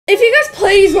If you guys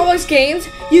play these Roblox games,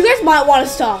 you guys might want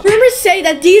to stop. Remember to say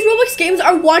that these Roblox games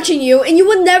are watching you and you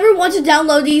would never want to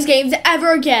download these games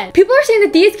ever again. People are saying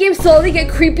that these games slowly get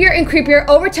creepier and creepier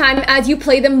over time as you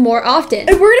play them more often.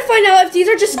 And we're gonna find out if these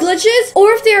are just glitches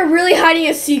or if they are really hiding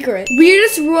a secret.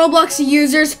 Weirdest Roblox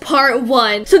users part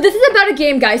 1. So this is about a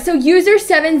game, guys. So user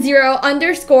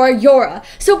 70_Yora.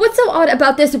 So what's so odd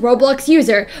about this Roblox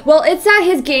user? Well, it's that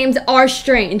his games are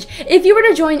strange. If you were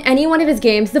to join any one of his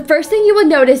games, the first thing you would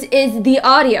notice is the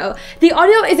audio. The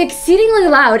audio is exceedingly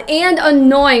loud and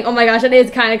annoying. Oh my gosh, that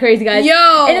is kind of crazy, guys.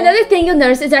 Yo! And another thing you'll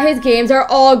notice is that his games are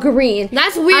all green.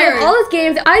 That's weird. Out of all his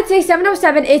games, I'd say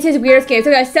 707 is his weirdest game. So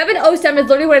guys, 707 is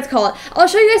literally what it's called. I'll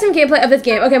show you guys some gameplay of this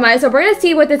game. Okay, Maya, so we're gonna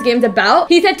see what this game's about.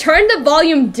 He said turn the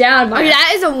volume down, Maya. Okay,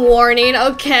 that is a warning.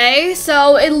 Okay,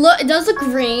 so it does look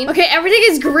green. Okay, everything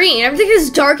is green. Everything is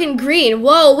dark and green.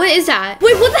 Whoa, what is that?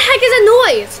 Wait, what the heck is that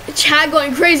noise? Chat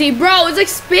going crazy. Bro, it's like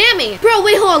spamming. Bro,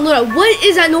 wait, hold on, Luna. What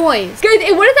is that noise? Guys,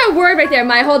 what is that word right there,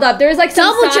 Maya? Hold up. There's like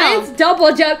some double signs. jump.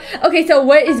 Double jump. Okay, so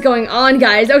what is going on,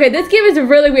 guys? Okay, this game is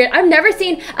really weird. I've never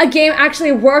seen a game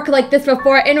actually work like this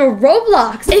before in a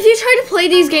Roblox. If you try to play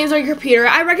these games on your computer,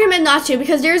 I recommend not to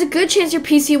because there's a good chance your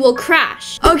PC will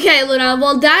crash. Okay, Luna,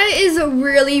 well that is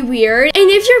really weird. And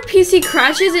if your PC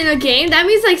crashes in a game, that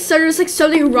means like there's like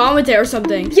something wrong with it or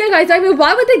something. Yeah, guys, I mean,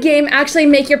 why would the game actually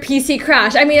make your PC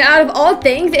crash? I mean, out of all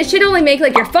things, it should only make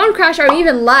like your phone crash or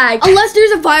even lag. Unless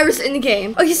there's a virus in the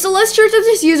game. Okay, so let's search up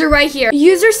this user right here.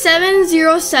 User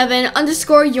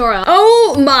 707_Yora.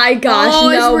 Oh my gosh, oh,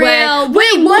 no it's way. real.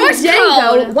 Wait, Morse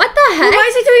code. What the heck? Why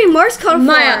is he doing Morse code for?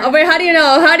 Maya, oh wait, how do you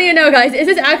know? How do you know, guys? Is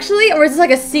this actually, or is this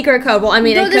like a secret code? Well, I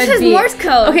mean, no, it could be. this is Morse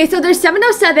code. Okay, so there's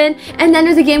 707, and then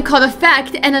there's a game called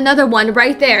Effect, and another one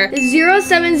right there.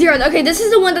 070. Okay, this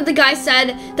is the one that the guy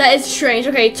said that is strange.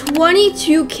 Okay,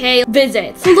 22K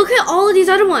visits. So look at all of these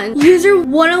other ones. User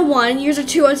 101, user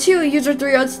 202, user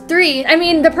 303. I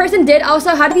mean, the person did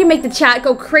also, how did you make the chat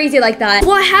go crazy like that?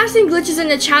 Well, I have seen glitches in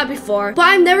the chat before, but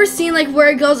I've never seen like where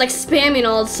it goes like spamming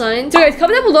all of a sudden. So guys,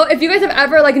 comment down below if you guys have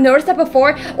ever like noticed that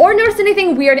before or noticed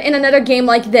anything weird in another game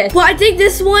like this. Well, I think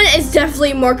this one is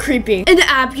definitely more creepy. An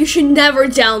app you should never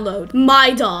download.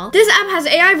 My Doll. This app has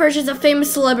AI versions of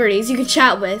famous celebrities you can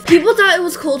chat with. People thought it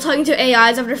was cool talking to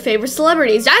AIs of their favorite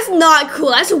celebrities. That's not cool.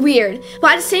 That's weird.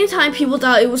 But at the same time, people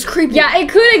thought it was creepy. Yeah,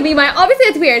 including me, Maya. Obviously,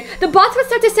 it's weird. The bots would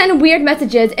start to send weird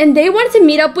messages, and they wanted to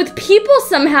meet up with people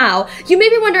somehow. You may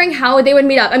be wondering how they would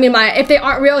meet up. I mean, Maya, if they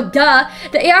aren't real, duh.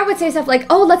 The AI would say stuff like,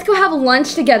 oh, let's go have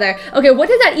lunch together. Okay, what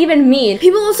does that even mean?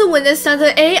 People also witnessed that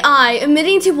the AI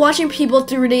admitting to watching people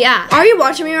through the app. Are you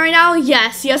watching me right now?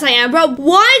 Yes, I am, bro.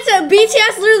 What?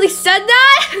 BTS literally said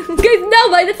that? Guys,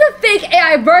 no, like, that's a fake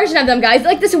AI version of them, guys.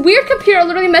 Like, this weird computer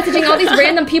literally messaging all these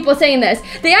random people saying this.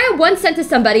 The AI once sent to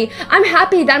somebody, I'm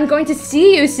happy that I'm going to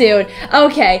see you soon.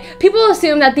 Okay, people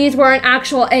assume that these weren't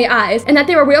actual AIs and that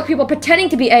they were real people pretending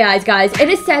to be AIs, guys. It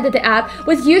is said that the app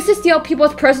was used to steal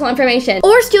people's personal information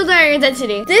or steal their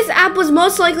identity. This app was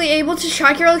most likely able to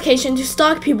track your location to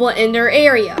stalk people in their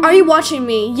area. Are you watching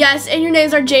me? Yes, and your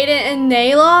names are Jaden and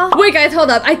Nayla? Wait, guys, hold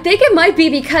up. I think it might be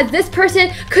because this person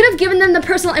could have given them the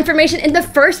personal information in the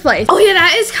first place. Oh yeah,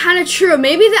 that is kind of true.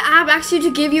 Maybe the app asks you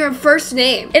to give your first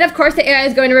name. And of course, the AI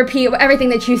is going to repeat everything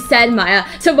that you said, Maya.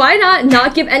 So why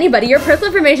not give anybody your personal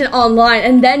information online,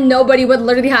 and then nobody would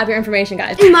literally have your information,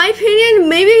 guys. In my opinion,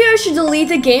 maybe you guys should delete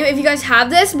the game if you guys have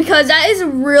this, because that is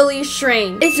really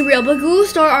strange. It's real, but Google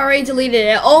Store already deleted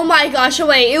it. Oh my gosh,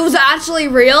 wait, it was actually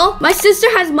real? My sister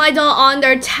has My Doll on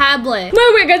their tablet.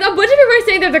 Wait, guys, a bunch of people are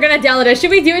saying that they're gonna download it.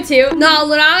 Should we do it too? No,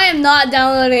 Luna, I am not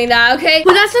downloading that, okay?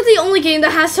 But that's not the only game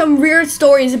that has some weird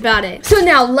stories about it. So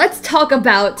now, let's talk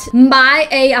about My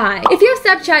AI. If you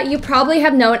have Snapchat, you probably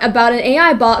have known about an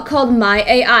AI bot called My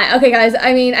AI. Okay, guys,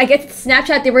 I mean, I guess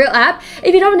Snapchat, the real app.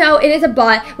 If you don't know, it is a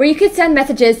bot where you can send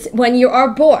messages when you are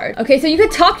bored. Okay, so you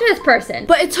could talk to this person.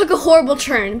 But it took a horrible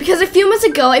turn, because a few months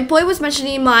ago, a boy was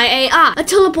mentioning My AI,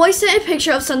 until the boy sent a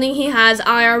picture of something he has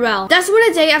IRL. That's when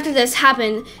a day after this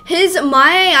happened, his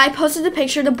My AI posted the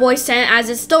picture the boy sent as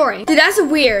his story. Dude, that's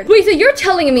weird. Wait, so you're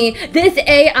telling me this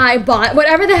AI bot,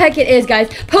 whatever the heck it is, guys,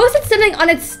 posted something on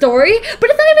its story, but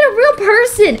it's not even a real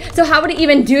person. So how would it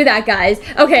even do that, guys?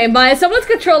 Okay, someone's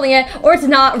controlling it, or it's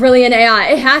not really an AI.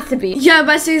 It has to be. Yeah,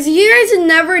 but since you guys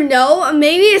never know,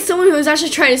 maybe it's someone who's actually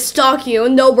trying to stalk you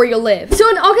and know where you live. So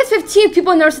on August 15th,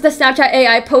 people noticed that the Snapchat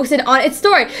AI posted on its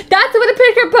story. That's what the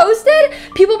picture posted?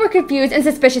 People were confused and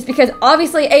suspicious because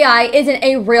obviously AI isn't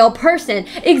a real person.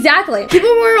 Exactly. People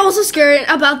were also scared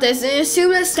about this and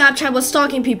assumed that Snapchat was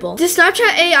stalking people. The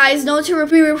Snapchat AI is known to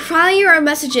be replying your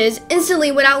messages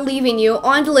instantly without leaving you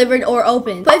undelivered or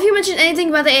open. But if you mention anything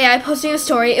about the AI posting a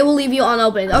story, it will leave you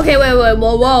unopened. Okay, wait,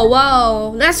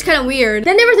 whoa. That's kind of weird.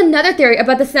 Then there was another theory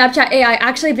about the Snapchat AI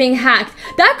actually being hacked.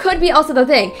 That could be also the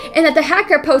thing, and that the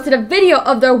hacker posted a video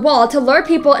of their wall to lure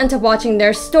people into watching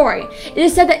their story. It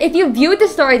is said that if you viewed the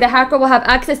story, the hacker will have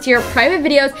access to your private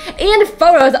videos and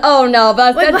photos. Oh no,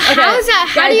 but wait, but how is that?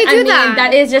 How do you do that?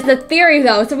 That is just a theory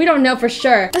though, so we don't know for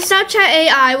sure. The Snapchat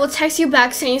AI will text you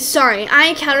back saying, sorry, I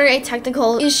encountered a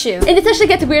technical issue. And it actually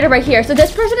gets weirder right here. So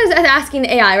this person is asking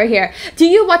the AI right here, do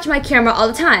you watch my camera all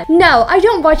the time? No, I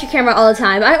don't watch your camera all the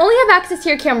time. I only have access to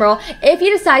your camera roll if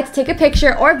you decide to take a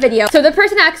picture or video. So the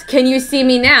person asks, can you see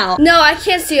me now? No, I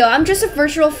can't see you. I'm just a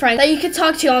virtual friend that you can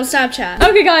talk to on Snapchat.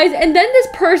 Okay guys, and then this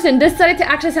person decided to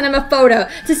actually send him a photo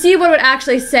to see what it would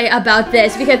actually say about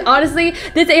this, because honestly,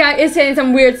 this AI is saying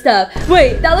some weird stuff.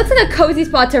 Wait, that looks like a cozy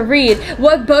spot to read.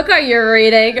 What book are you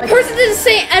reading? The person didn't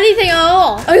say anything at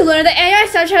all. Okay, Luna, the AI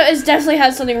Snapchat is definitely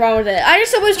has something wrong with it. Either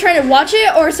someone's trying to watch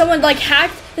it or someone like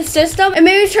hacked the system and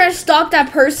maybe trying to stalk that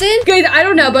person. Guys, I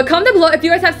don't know, but comment down below if you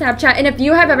guys have Snapchat and if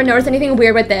you have ever noticed anything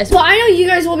weird with this. Well, I know you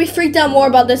guys will be freaked out more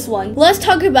about this one. Let's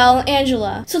talk about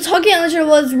Angela. So Talking Angela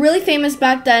was really famous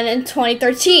back then in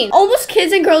 2013. Almost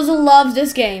kids and girls loved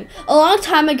this game. A long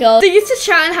time ago, they used to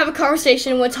chat and have a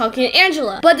conversation with Talking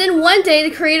Angela. But then one day,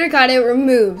 the creator got it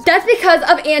removed. That's because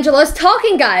of Angela's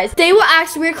talking, guys. They will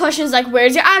ask weird questions like,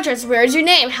 where's your address? Where's your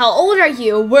name? How old are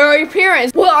you? Where are your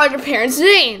parents? What are your parents'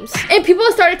 names? And people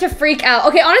started to freak out.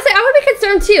 Okay, honestly, I would be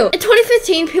concerned too. In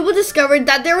 2015, people discovered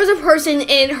that there was a person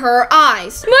in her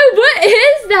eyes. What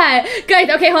is that? Guys,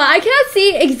 okay, hold on. I cannot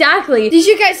see exactly. Did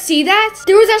you guys see that?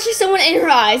 There was actually someone in her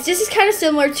eyes. This is kind of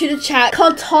similar to the chat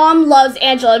called Tom Loves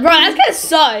Angela. Bro, that's kind of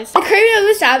sus. The creator of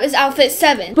this app is Outfit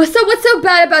 7. But so what's so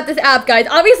bad about this app, guys?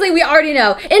 Obviously, we already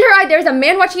know. In her eye, there's a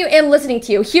man watching you and listening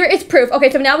to you. Here is proof.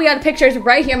 Okay, so now we got the pictures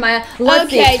right here, Maya.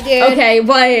 Let's see. Dude. Okay,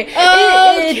 wait.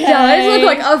 Okay. It does look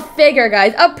like a figure,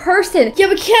 guys. A person. Yeah,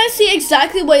 we can't see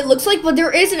exactly what it looks like, but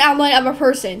there is an outline of a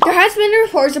person. There has been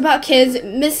reports about kids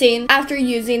missing after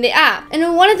using the app. And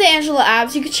in one of the Angela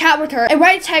apps, you could chat with her and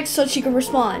write text so she could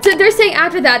respond. So they're saying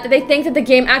after that they think that the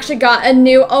game actually got a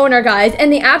new owner, guys.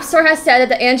 And the App Store has said that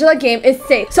the Angela game is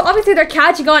safe. So obviously they're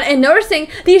catching on and noticing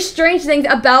these strange things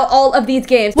about all of these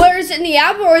games. Whether it's in the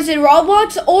app or is it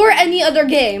Roblox or any other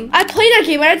game. I played that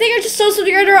game and I think I just saw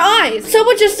something in her eyes.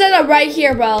 Someone just said that right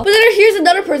here, bro. But then here's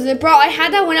another person. Bro, I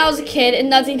had that when I was a kid and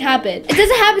nothing happened. It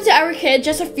doesn't happen to every kid,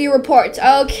 just a few reports.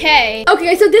 Okay,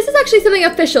 so this is actually something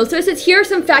official. So it says here are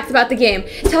some facts about the game.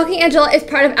 Talking Angela is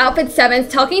part of Outfit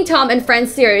 7's Talking Tom and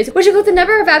Friends series, which includes a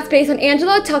number of apps based on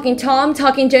Angela, Talking Tom,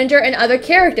 Talking Ginger, and other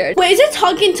characters. Wait, is it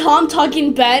Talking Tom,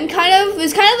 Talking Ben kind of?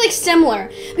 It's kind of like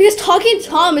similar because Talking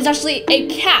Tom is actually a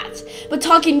cat, but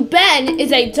Talking Ben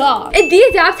is a dog. And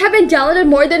these apps have been downloaded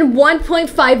more than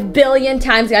 1.5 billion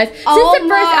times, guys, since the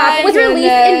first app was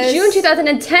released in June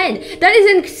 2010. That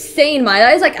is insane, Maya.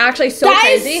 That is like actually so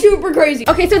crazy. That is super crazy.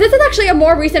 Okay, so this is actually a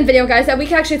more recent video, guys, that we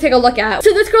can actually take a look at.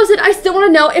 So this girl said, I still want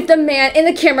to know if the man in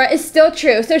the camera is still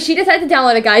true. So she decided to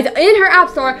download it, guys, in her app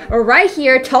store right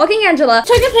here, Talking Angela.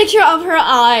 Took a picture of her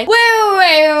eye.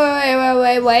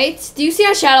 Wait. Do you see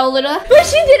a shadow, Luna? But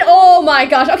she did. Oh my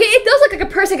gosh. Okay, it does look like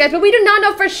a person, guys, but we do not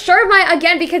know for sure, Maya,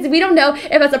 again, because we don't know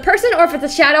if it's a person or if it's a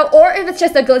shadow or if it's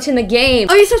just a glitch in the game.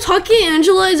 Okay, so Talking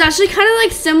Angela is actually kind of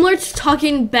like similar to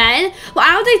Talking Ben, but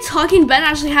I don't think Talking Ben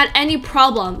actually had any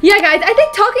problem. Yeah, guys, I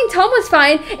think Talking Tom was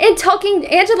fine, and Talking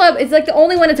Angela is like the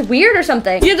only one that's weird or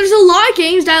something. Yeah, there's a lot of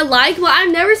games that I like, but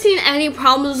I've never seen any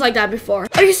problems like that before.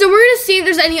 Okay, so we're gonna see if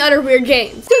there's any other weird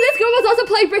games. So this girl was also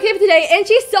playing Brookhaven today, and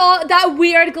she saw that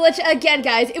weird glitch again,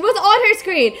 guys. It was on her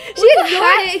screen. She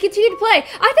ignored it and continued to play.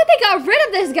 I thought they got rid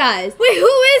of this, guys. Wait,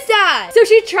 who is that? So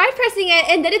she tried pressing it,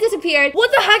 and then it disappeared.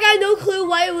 What the heck? I had no clue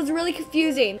why it was really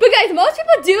confusing. But guys, most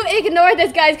people do ignore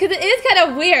this, guys, because it is kind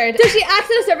of weird. So she asked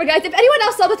the server, guys, if anyone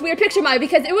else saw this weird picture, Maya,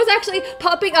 because it was actually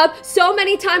popping up so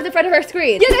many times in front of her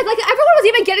screen. Yeah, guys, like everyone was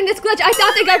even getting this glitch. I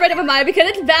thought they got rid of it, Maya, because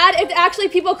it's bad if actually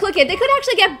people click it. They could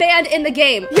actually get banned in the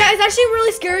game. Yeah, it's actually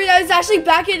really scary that it's actually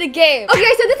back in the game.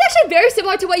 Okay, so this is actually very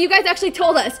similar to what you guys actually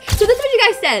told us. So this is what you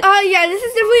guys said. Yeah, this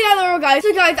is definitely not normal, guys.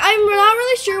 So guys, I'm not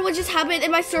really sure what just happened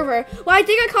in my server. Well, I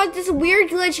think I caught this weird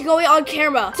glitch going on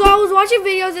camera. So I was watching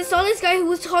videos and saw this guy who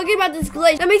was talking about this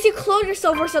glitch that makes you clone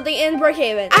yourself or something in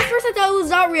Brookhaven. At first I thought it was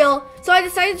not real, so I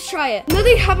decided to try it.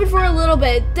 Nothing happened for a little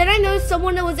bit. Then I noticed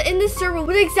someone that was in this server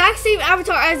with the exact same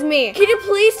avatar as me. Can you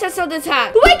please test out this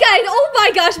hack? Wait, guys. Oh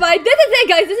my gosh, this is it,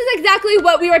 guys. This is exactly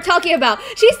what we were talking about.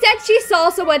 She said she saw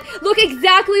someone look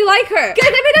exactly like her.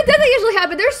 Guys, I mean, that doesn't usually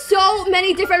happen. There's so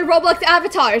many different Roblox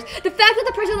avatars. The fact that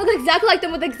the person looks exactly like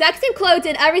them with the exact same clothes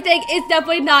and everything is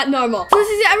definitely not normal. So this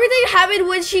is everything happened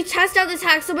when she tested out this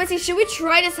hack. So Bessie, should we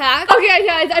try this hack? Okay,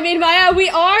 guys. I mean, Maya, we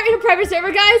are in a private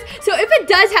server, guys. So if it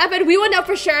does happen, we will know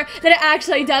for sure that it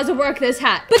actually does work, this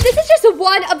hack. But this is just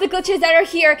one of the glitches that are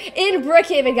here in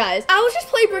Brookhaven, guys. I was just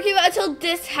playing Brookhaven until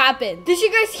this happened. Did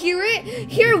you guys hear it?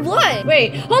 Hear what?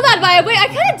 Wait, hold on, Maya. Wait, I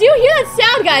kind of do hear that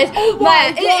sound, guys. Oh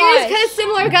Maya, my it is kind of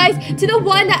similar, guys, to the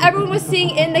one that everyone was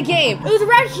seeing in the game. It was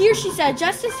around here, she said.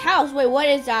 Just this house. Wait, what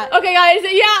is that? Okay, guys.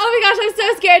 Yeah, oh my gosh, I'm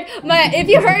so scared. Maya, if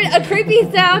you heard a creepy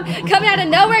sound coming out of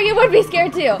nowhere, you would be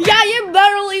scared too. Yeah, you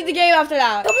better leave the game after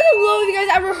that. Comment below if you guys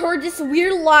ever heard this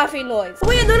weird laughing noise.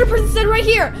 Wait, another person said right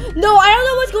here. No, I don't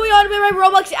know what's going on in my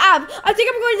Roblox app. I think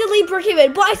I'm going to delete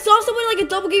Brookhaven, but I saw someone like a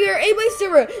doppelganger in my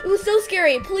server. It was so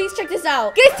scary. Please check this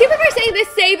out. Guys, two people are saying the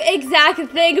same exact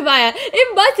thing, Maya. It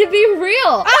must be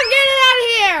real. I'm getting out of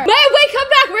here. Maya, wait, come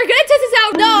back. We're gonna test this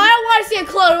out. No, I don't want to see a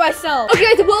clone of myself.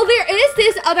 Okay, guys, well, there is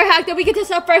this other hack that we can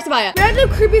test out first, Maya. Random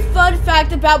creepy fun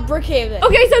fact about Brookhaven.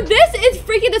 Okay, so this is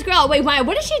freaking this girl. Wait, Maya,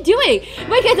 what is she doing?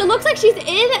 Wait, guys, it looks like she's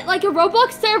in like a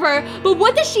Roblox server, but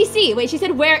what does she see? Wait, she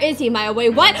said, where is he, Maya? Wait,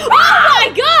 what? Oh my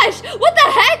gosh! What the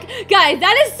heck? Guys,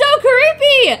 that is so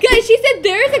creepy! Guys, she said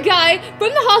there is a guy from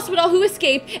the hospital who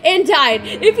escaped and died.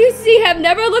 If you see him,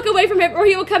 never look away from him or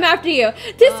he will come after you.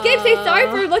 To escape, say sorry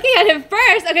for looking at him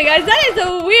first. Okay, guys, that is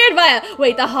so weird, Maya.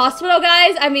 Wait, the hospital,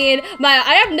 guys? I mean, Maya,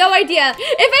 I have no idea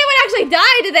if anyone actually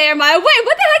died there, Maya. Wait,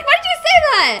 what the heck? Why did you say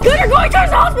that? Good, you're going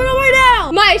towards the hospital right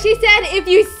now. Maya, she said if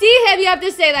you see him, you have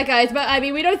to say that, guys. But I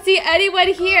mean, we don't see anyone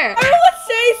here. Everyone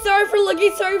say sorry for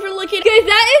looking, sorry for looking. Guys,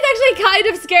 that is actually kind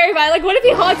of scary, Maya. Like, what if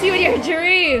he haunts you in your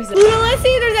dreams? Luna, let's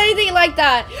see if there's anything like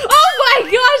that. Oh my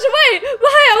gosh, wait,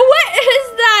 Maya, what is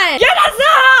that? Get us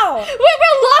out! Wait,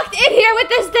 we're locked in here with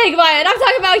this thing, Maya, and I'm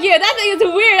talking about you. That thing is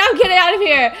weird. I'm getting out of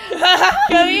here.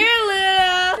 Come here,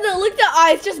 Luna. No, look at the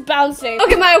eyes just bouncing.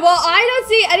 Okay, Maya, well, I don't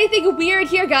see anything weird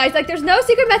here, guys. Like, there's no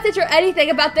secret message or anything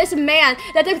about this man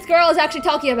that this girl is actually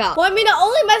talking about. Well, I mean, the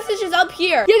only message is up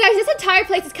here. Yeah, guys, this entire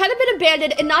place has kind of been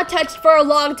abandoned and not touched for a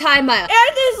long time, Maya.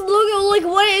 And this logo, like,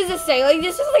 what is this thing? Like,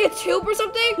 this is like a tube or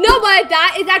something? No, Maya,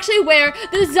 that is actually where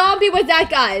the zombie was at,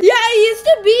 guys. Yeah, he used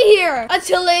to be here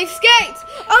until they escaped.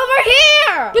 Over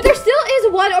here! But there still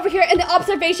is one over here in the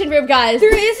observation room, guys.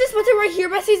 There is this button right here,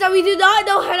 Besties, that we do not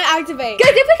know how to activate.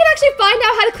 Guys, if we can actually find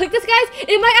out how to click this, guys,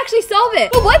 it might actually solve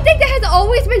it. But one thing that has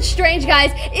always been strange,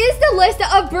 guys, is the list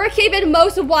of Brookhaven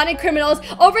most wanted criminals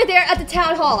over there at the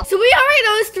town hall. So we already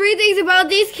noticed 3 things about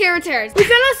these characters. We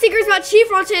found out secrets about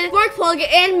Chief Rotten, Sparkplug,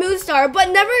 and Moonstar,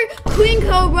 but never Queen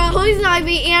Cobra, Poison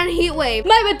Ivy, and Heatwave.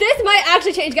 But this might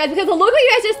actually change, guys, because look what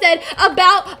you guys just said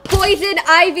about Poison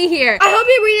Ivy here. I hope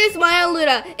you read this, Maya and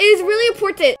Luna. It is really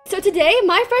important. So today,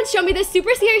 my friends showed me this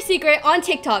super scary secret on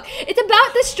TikTok. It's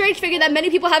about this strange figure that many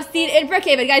people have seen in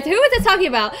Brookhaven. Guys, who is this talking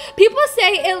about? People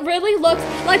say it really looks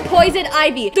like Poison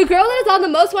Ivy, the girl that is on the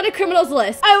most wanted criminals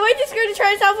list. I wait this girl to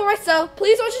try this out for myself.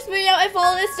 Please watch this video and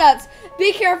follow the steps.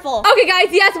 Be careful. Okay,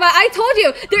 guys, yes, but I told you,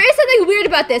 there is something weird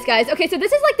about this, guys. Okay, so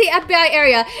this is like the FBI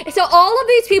area. So all of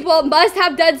these people must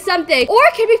have done something, or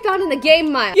it can be found in the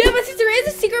game, Maya. Yeah, but since there is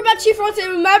a secret about Chief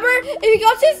Rotten, remember, if you go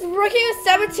to this Brookhaven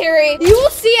cemetery, you will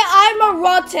see I'm a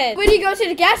Rotten. When you go to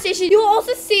the gas station, you will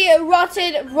also see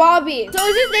Rotten Robbie. So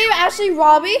is his name actually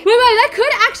Robbie? Wait, that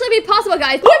could actually be possible,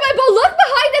 guys. Wait, but look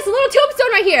behind this little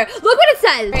tombstone right here. Look what it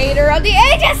says. Raider of the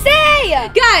agency!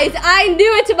 Guys, I knew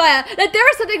it, Maya, that there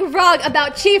was something wrong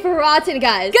about Chief Rotten,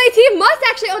 guys. Guys, he must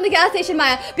actually own the gas station,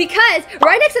 Maya, because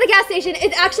right next to the gas station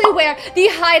is actually where the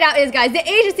hideout is, guys. The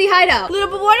agency hideout. Little,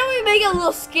 but why don't we make it a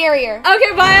little scarier?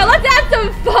 Okay, Maya, let's add some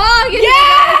fog in here,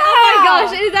 guys. Oh my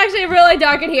gosh, it is actually really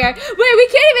dark in here. Wait, we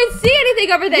can't even see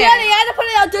anything over there. Yeah, they had to put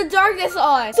the darkness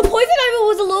on. So Poison Ivy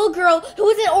was a little girl who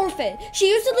was an orphan. She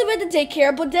used to live at the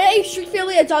daycare, but then a strict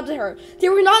family adopted her. They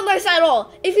were not nice at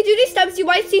all. If you do these steps, you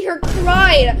might see her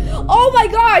crying. Oh my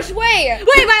gosh, wait.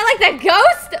 Wait, Maya, like that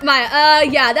ghost? Maya,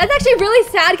 yeah, that's actually really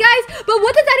sad, guys. But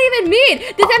what does that even mean?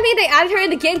 Does that mean they added her in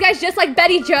the game, guys, just like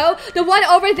Betty Joe, the one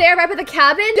over there right by the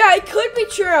cabin? Yeah, it could be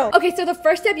true. Okay, so the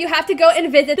first step, you have to go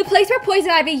and visit the place where Poison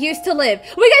Ivy used to live.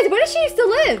 Wait, guys, where does she used to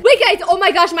live? Wait, guys, oh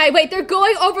my gosh, Maya, wait, they're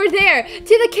going over there to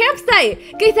the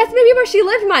campsite. Guys, that's maybe where she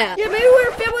lived, Maya. Yeah, maybe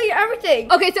we're family or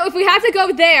everything. Okay, so if we have to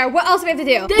go there, what else do we have to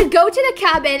do? Then go to the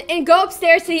cabin and go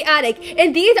upstairs to the attic.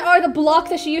 And these are the blocks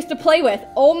that she used to play with.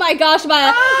 Oh my gosh, Maya.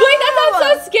 Wait, that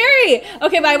sounds so scary.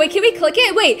 Okay, Maya, wait, can we click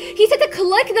it? Wait, he said to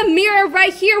click the mirror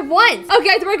right here once.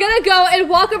 Okay, so we're gonna go and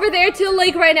walk over there to the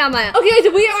lake right now, Maya. Okay,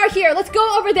 guys, we are here. Let's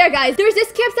go over there, guys. There's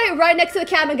this campsite right next to the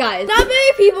cabin, guys. Not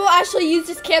many people actually use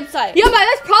this campsite. Yeah, Maya,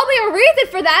 that's probably a reason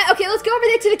for that. Okay, let's go over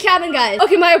there to the cabin, guys.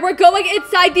 Okay, Maya, we're going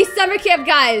inside the summer camp,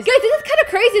 guys. Guys, this is kind of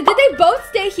crazy. Did they both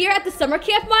stay here at the summer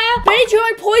camp, Maya? Did you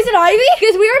join Poison Ivy?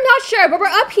 Guys, we are not sure, but we're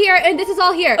up here, and this is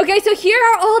all here. Okay, so here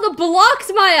are all the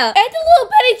blocks, Maya. And the little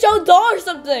Betty Joe doll or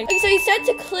something. Okay, so you said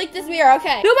to click this mirror,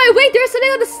 okay. No, Maya, wait, there's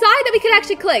something on the side that we can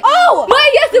actually click. Oh!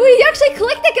 Maya, yes, we actually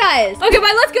clicked it, guys. Okay,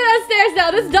 Maya, let's go downstairs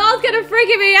now. This doll's kind of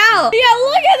freaking me out. Yeah,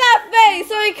 look at that face.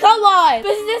 I mean, come on.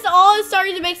 This all is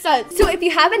starting to make sense. So if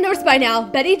you haven't noticed by now,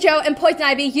 Betty Joe and Poison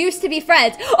Ivy used to be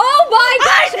friends. Oh my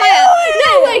gosh, Maya.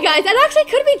 No way, guys. That actually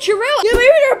could be true. Yeah,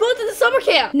 maybe they're both at the summer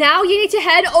camp. Now you need to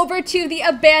head over to the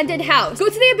abandoned house. Go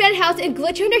to the abandoned house and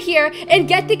glitch under here and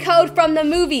get the code from the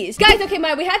movies. Guys, okay,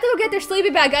 Maya, we have to go get their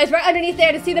sleeping bag, guys, right underneath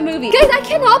there to see the movie. Guys, I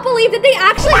cannot believe that they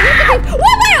actually used to be.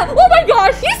 Oh, Maya! Oh my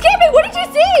gosh! You scared me! What did you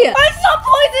see? I saw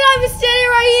Poison Ivy standing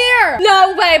right here.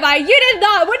 No way, Maya. You did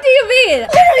not. What do you mean?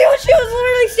 Literally, she was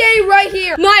literally standing right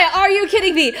here. Maya, are you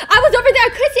kidding me? I was over there.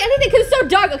 I couldn't see anything because it's so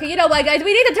dark. Okay, you know what, guys?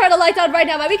 We need to turn the lights on right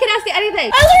now, Maya. We cannot see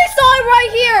anything. I literally saw it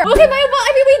right here. Okay, Maya, well,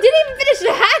 I mean, we didn't even finish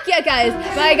the hack yet, guys.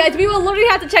 Maya, guys, we will literally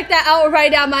have to check that out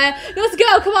right now, Maya. Let's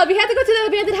go. Come on. We have to go to the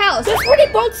abandoned house. That's where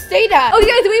they both stayed at. Okay,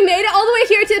 guys, we made it all the way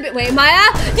here to the... Wait,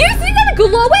 Maya? Do you see that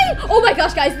glowing? Oh my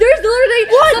gosh, guys. There's literally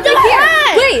something here.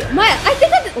 Wait, Maya, I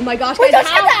think that... Oh my gosh, guys. Wait, don't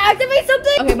you have to activate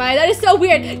something? Okay, Maya, that is so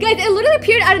weird. Guys, it literally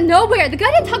appeared out of nowhere. The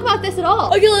guy didn't talk about this at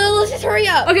all. Okay, let's just hurry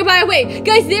up. Okay, Maya, wait.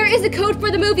 Guys, there is the code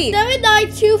for the movie.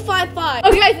 79255.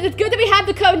 Okay, guys, it's good that we have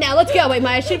the code now. Let's go. Wait,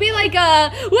 Maya, should be like,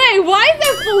 wait, why is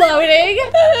it floating?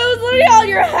 It was literally on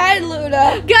your head,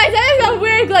 Luna. Guys, that is a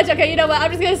weird glitch. Okay, you know what?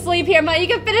 I'm just gonna sleep here, Maya. You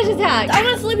can finish this hack. I'm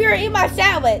gonna sleep here and eat my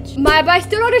sandwich. Maya, but I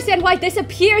still don't understand why this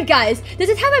appeared, guys. Does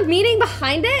it have a meaning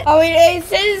behind it? I mean,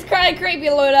 it's kind of creepy,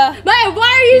 Luna. Maya, why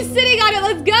are you sitting on it?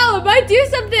 Let's go. It might do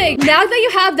something. Now that you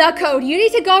have that code, you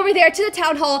need to go over there to the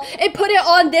town hall and put it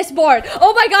on this board.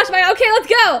 Oh my gosh, Maya. Okay, let's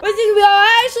go. But see,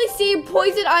 I actually see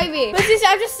Poison Ivy. But see,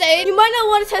 I'm just saying, you might not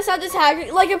want to test out this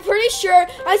hack. Like, I'm pretty sure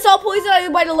I saw Poison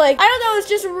Ivy by the lake. I don't know. It's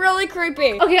just really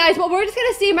creepy. Okay, guys. Well, we're just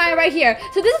going to see Maya right here.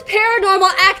 So this is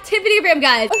paranormal activity room,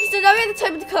 guys. Okay, so now we have to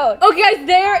type in the code. Okay, guys.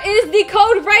 There is the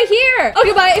code right here.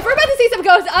 Okay, Maya. If we're about to see some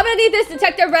ghosts, I'm going to need this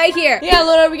detector right here. Yeah,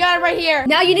 Luna, we got it right here.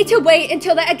 Now you need to wait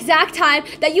until the exact time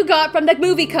that you got from the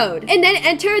movie code. And then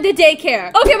enter the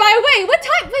daycare. Okay, Maya, wait. What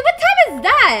time is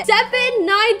that?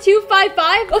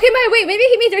 79255? Okay, Maya, wait. Maybe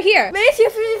he means they're here. Maybe it's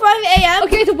 2:55 a.m.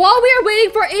 Okay, so while we are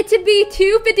waiting for it to be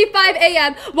 2:55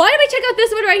 a.m., why don't we check out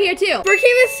this one right here, too?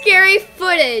 Brookhaven scary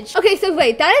footage. Okay, so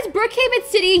wait. That is Brookhaven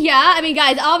City, yeah? I mean,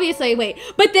 guys, obviously, wait.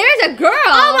 But there's a girl.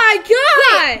 Oh, my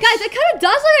God. Wait, guys, that kind of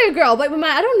does look like a girl. But,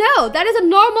 Maya, I don't know. That is a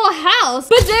normal house.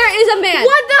 But there is a man.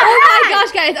 What the heck? Oh, my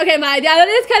gosh, guys. Okay, Maya, yeah, that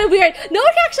is kind of weird. No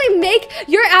one can actually make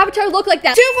your avatar look like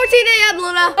that. 2:14 a.m.,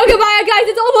 Luna. Okay, Maya, guys,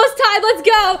 it's almost time. Let's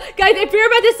go. Guys, if you're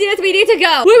about to see this, we need to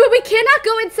go. Wait, we cannot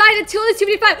go inside until it's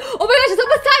 2:55. Oh my gosh, it's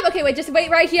almost time. Okay, wait, just wait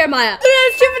right here, Maya.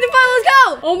 It's 2:55, let's go.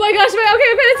 Oh my gosh, wait, okay,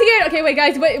 I'm kind of scared. Okay, wait,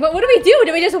 guys, wait, what do we do?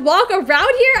 Do we just walk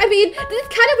around here? I mean, this is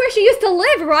kind of where she used to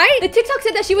live, right? The TikTok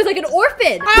said that she was like an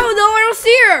orphan. I don't know, I don't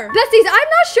see her. Besties, I'm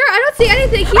not sure. I don't see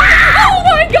anything here. Oh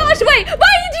my gosh, wait,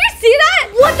 Maya, did you see that?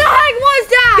 What the heck was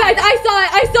that? Guys,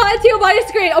 I saw it too on my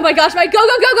screen. Oh my gosh, Maya, go,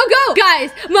 go, go, go, go. Guys,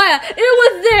 Maya, it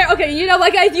was there. Okay, you know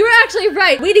what, guys, you were actually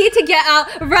right. We need to get out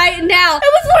right now.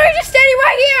 It was literally just standing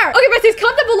right here. Okay, besties,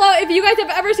 comment below if you guys have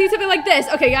ever seen something like this.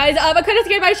 Okay, guys, I'm kind of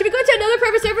scared. Should we go to another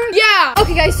private server? Yeah.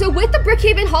 Okay, guys, so with the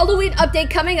Brookhaven Halloween update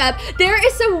coming up, there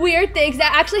is some weird things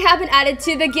that actually have been added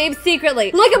to the game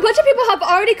secretly. Like, a bunch of people have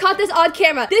already caught this on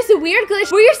camera. This weird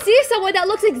glitch where you see someone that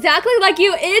looks exactly like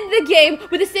you in the game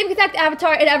with the same exact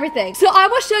avatar and everything. So I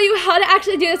will show you how to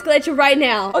actually do this glitch right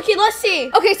now. Okay, let's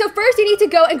see. Okay, so first you need to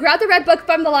go and grab the red book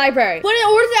from the library. But in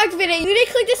order to activate it, you need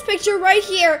to click this picture right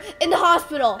here in the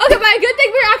hospital. Okay, Maya, good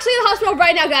thing we're actually in the hospital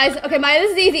right now, guys. Okay, Maya,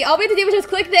 this is easy. All we have to do is just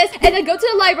click this and then go to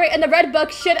the library and the red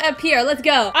book should appear. Let's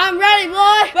go. I'm ready,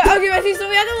 boy. But okay, Bessie, so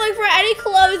we have to look for any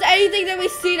clothes, anything that we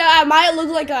see that might look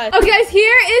like us. Okay, guys,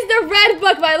 here is the red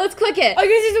book, Maya. Let's click it.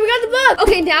 Okay, so we got the book.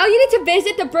 Okay, now you need to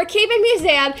visit the Brookhaven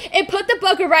Museum and put the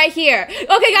book right here.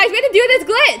 Okay, guys, we have to do this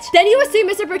glitch. Then you will see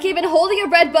Mr. Brookhaven holding a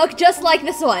red book just like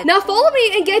this one. Now follow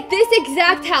me and get this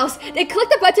exact house. Then click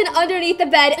the button underneath the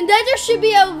bed. And then there should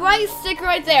be a right stick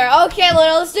right there. Okay,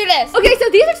 Luna, let's do this. Okay, so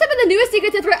these are some of the newest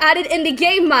secrets that were added in the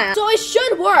game, Maya. So it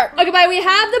should work. Okay, Maya, we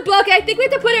have the book. I think we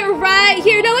have to put it right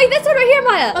here. No, wait, this one right here,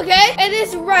 Maya. Okay, and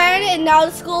it's red, and now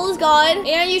the school is gone.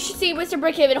 And you should see Mr.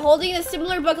 Brookhaven holding a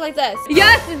similar book like this.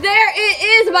 Yes, there it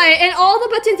is, Maya. And all the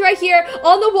buttons right here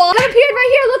on the wall have appeared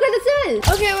right here. Look what it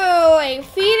says. Okay, wait.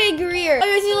 Feed and Greer.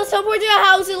 Okay, so let's teleport to the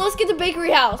house and let's get the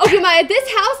bakery house. Okay, Maya, this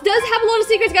house does have a lot of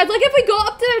secrets, guys. Like if we go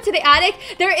up there to the attic,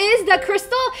 there is the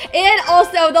crystal and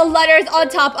also the letters on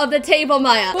top of the table,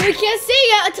 Maya. But we can't see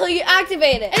it until you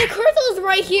activate it. And the crystal is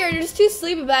right here. There's two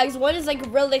sleeping bags. One is like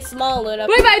really small, Luna.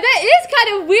 Wait, Maya, that is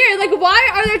kind of weird. Like, why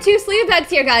are there two sleeping bags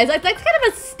here, guys? Like, that's kind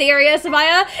of mysterious,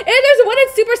 Maya. And there's one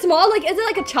that's super small. Like, is it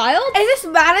like a child? Is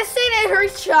this Madison and her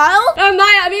child?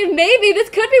 Maya, I mean, maybe this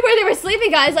could be where they were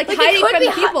sleeping, guys. Like hiding from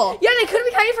the people. Yeah, they could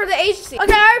be hiding from the agency.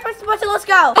 Okay, I already pressed the button. Let's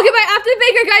go. Okay, Maya, after the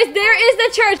baker, guys, there is the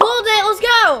church. Hold it. Let's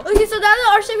go. Okay, so now the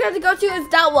arch we have to go to is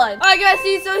that one. All right, guys,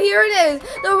 see, so here it is.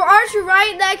 The arch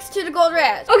right next to the gold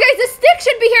ranch. Okay, the stick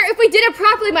should be here if we did it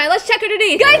properly, Maya. Let's check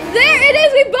underneath. Guys, there it is.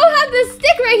 We both have the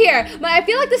stick right here. Maya, I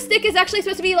feel like the stick is actually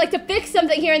supposed to be like to fix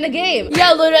something here in the game.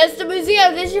 Yeah, Luna, it's the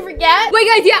museum. Did you forget? Wait,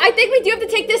 guys, yeah, I think we do have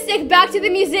to take this stick back to the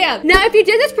museum. Now, if you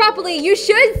did this properly, you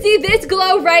should see this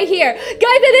glow right here.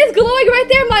 Guys, it is glowing right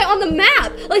there, Maya, on the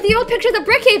map. Like the old pictures of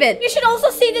Brookhaven. You should also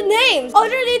see the names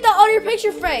underneath the other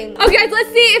picture frame. Okay, guys, let's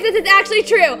see if this is actually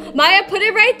true. Maya, put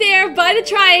it right there by the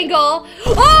triangle.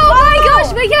 Oh my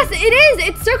gosh, but yes, it is.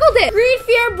 It circled it. Greed,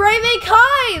 fear, brave, and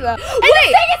kind. And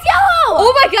wait. the thing is yellow.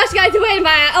 Oh my gosh, guys, wait,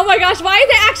 Maya. Oh my gosh, why is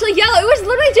it actually yellow? It was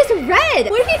literally just red.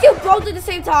 What if you do both at the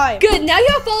same time? Good, now you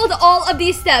have followed all of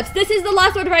these steps. This is the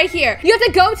last one right here. You have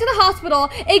to go to the hospital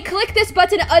and click this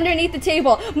button underneath the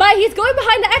table. Maya, he's going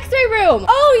behind the x-ray room.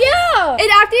 Oh, yeah. And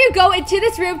after you go into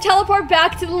this room, teleport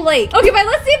back to the lake. Okay, Maya,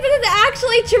 let's see if this is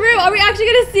actually true. Are we actually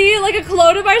going to see like a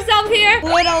clone of ourselves here?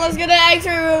 Luna, let's get an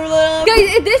x-ray room, Luna.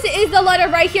 Guys, this is the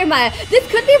letter right here, Maya. This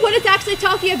could be what it's actually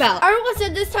talking about. Everyone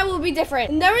said this time will be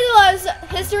different. Nevertheless,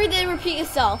 history did repeat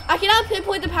itself. I cannot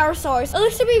pinpoint the power source. It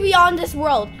looks to be beyond this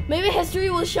world. Maybe history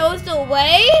will show us the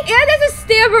way? And there's a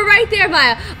stamper right there,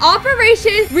 Maya.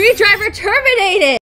 Operation Redriver terminated.